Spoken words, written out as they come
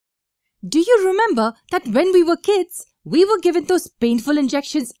Do you remember that when we were kids, we were given those painful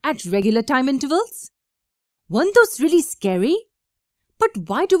injections at regular time intervals? Weren't those really scary? But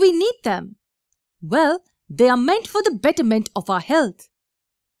why do we need them? Well, they are meant for the betterment of our health.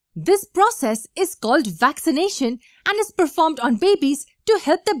 This process is called vaccination and is performed on babies to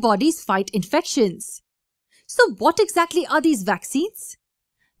help their bodies fight infections. So what exactly are these vaccines?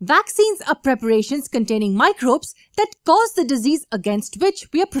 Vaccines are preparations containing microbes that cause the disease against which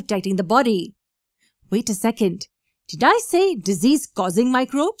we are protecting the body. Wait a second, did I say disease-causing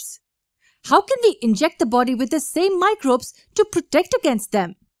microbes? How can we inject the body with the same microbes to protect against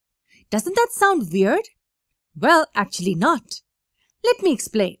them? Doesn't that sound weird? Well, actually not. Let me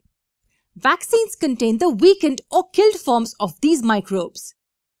explain. Vaccines contain the weakened or killed forms of these microbes.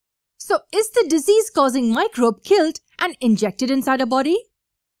 So is the disease-causing microbe killed and injected inside a body?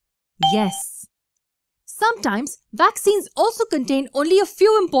 Yes. Sometimes vaccines also contain only a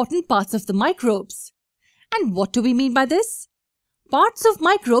few important parts of the microbes. And what do we mean by this? Parts of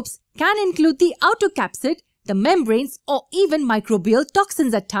microbes can include the outer capsid, the membranes, or even microbial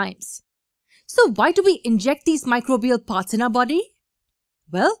toxins at times. So why do we inject these microbial parts in our body?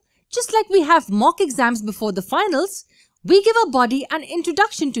 Well, just like we have mock exams before the finals, we give our body an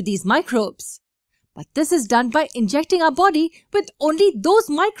introduction to these microbes. But this is done by injecting our body with only those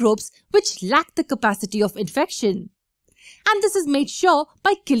microbes which lack the capacity of infection. And this is made sure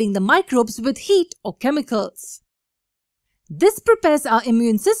by killing the microbes with heat or chemicals. This prepares our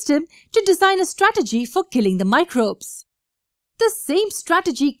immune system to design a strategy for killing the microbes. The same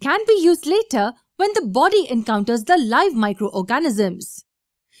strategy can be used later when the body encounters the live microorganisms.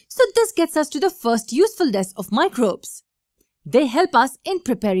 So this gets us to the first usefulness of microbes. They help us in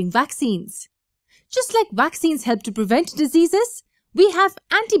preparing vaccines. Just like vaccines help to prevent diseases, we have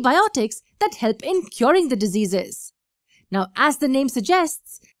antibiotics that help in curing the diseases. Now, as the name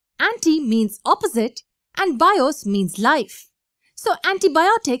suggests, anti means opposite and bios means life. So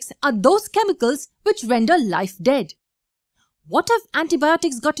antibiotics are those chemicals which render life dead. What have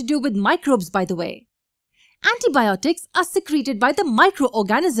antibiotics got to do with microbes, by the way? Antibiotics are secreted by the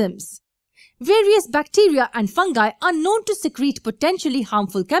microorganisms. Various bacteria and fungi are known to secrete potentially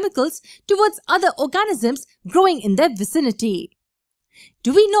harmful chemicals towards other organisms growing in their vicinity.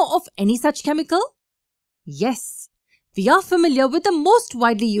 Do we know of any such chemical? Yes. We are familiar with the most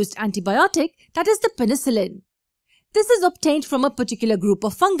widely used antibiotic, that is the penicillin. This is obtained from a particular group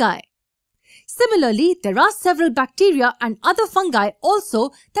of fungi. Similarly, there are several bacteria and other fungi also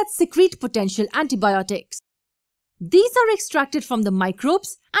that secrete potential antibiotics. These are extracted from the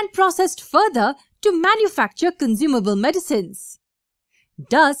microbes and processed further to manufacture consumable medicines.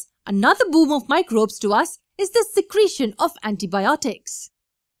 Thus, another boom of microbes to us is the secretion of antibiotics.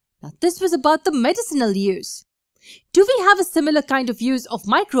 Now, this was about the medicinal use. Do we have a similar kind of use of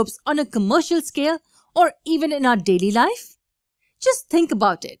microbes on a commercial scale or even in our daily life? Just think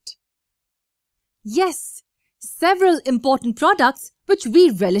about it. Yes, several important products which we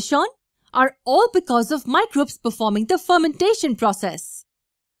relish on are all because of microbes performing the fermentation process.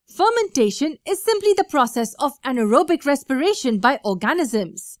 Fermentation is simply the process of anaerobic respiration by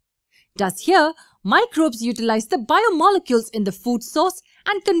organisms. Thus here, microbes utilize the biomolecules in the food source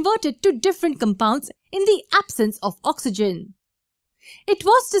and convert it to different compounds in the absence of oxygen. It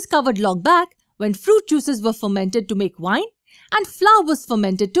was discovered long back when fruit juices were fermented to make wine and flour was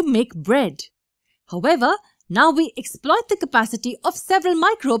fermented to make bread. However, now we exploit the capacity of several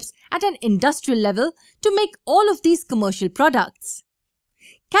microbes at an industrial level to make all of these commercial products.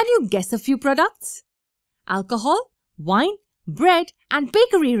 Can you guess a few products? Alcohol, wine, bread and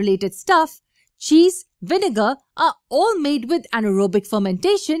bakery-related stuff, cheese, vinegar are all made with anaerobic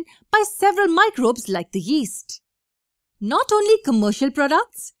fermentation by several microbes like the yeast. Not only commercial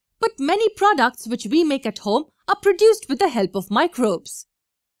products, but many products which we make at home are produced with the help of microbes.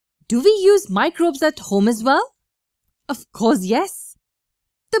 Do we use microbes at home as well? Of course, yes.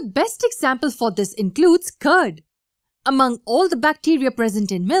 The best example for this includes curd. Among all the bacteria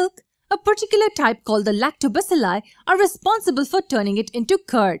present in milk, a particular type called the lactobacilli are responsible for turning it into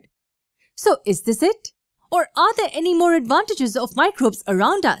curd. So is this it? Or are there any more advantages of microbes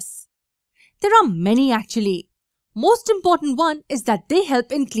around us? There are many actually. Most important one is that they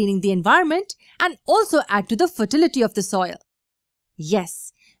help in cleaning the environment and also add to the fertility of the soil.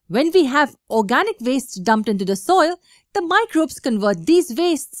 Yes. When we have organic waste dumped into the soil, the microbes convert these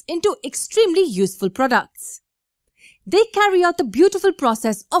wastes into extremely useful products. They carry out the beautiful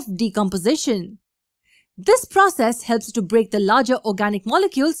process of decomposition. This process helps to break the larger organic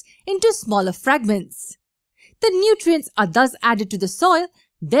molecules into smaller fragments. The nutrients are thus added to the soil,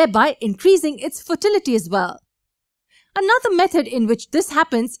 thereby increasing its fertility as well. Another method in which this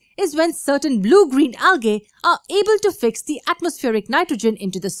happens is when certain blue-green algae are able to fix the atmospheric nitrogen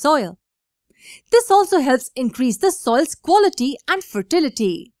into the soil. This also helps increase the soil's quality and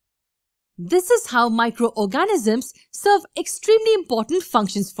fertility. This is how microorganisms serve extremely important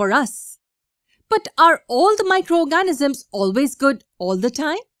functions for us. But are all the microorganisms always good all the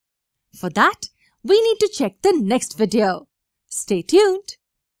time? For that, we need to check the next video. Stay tuned.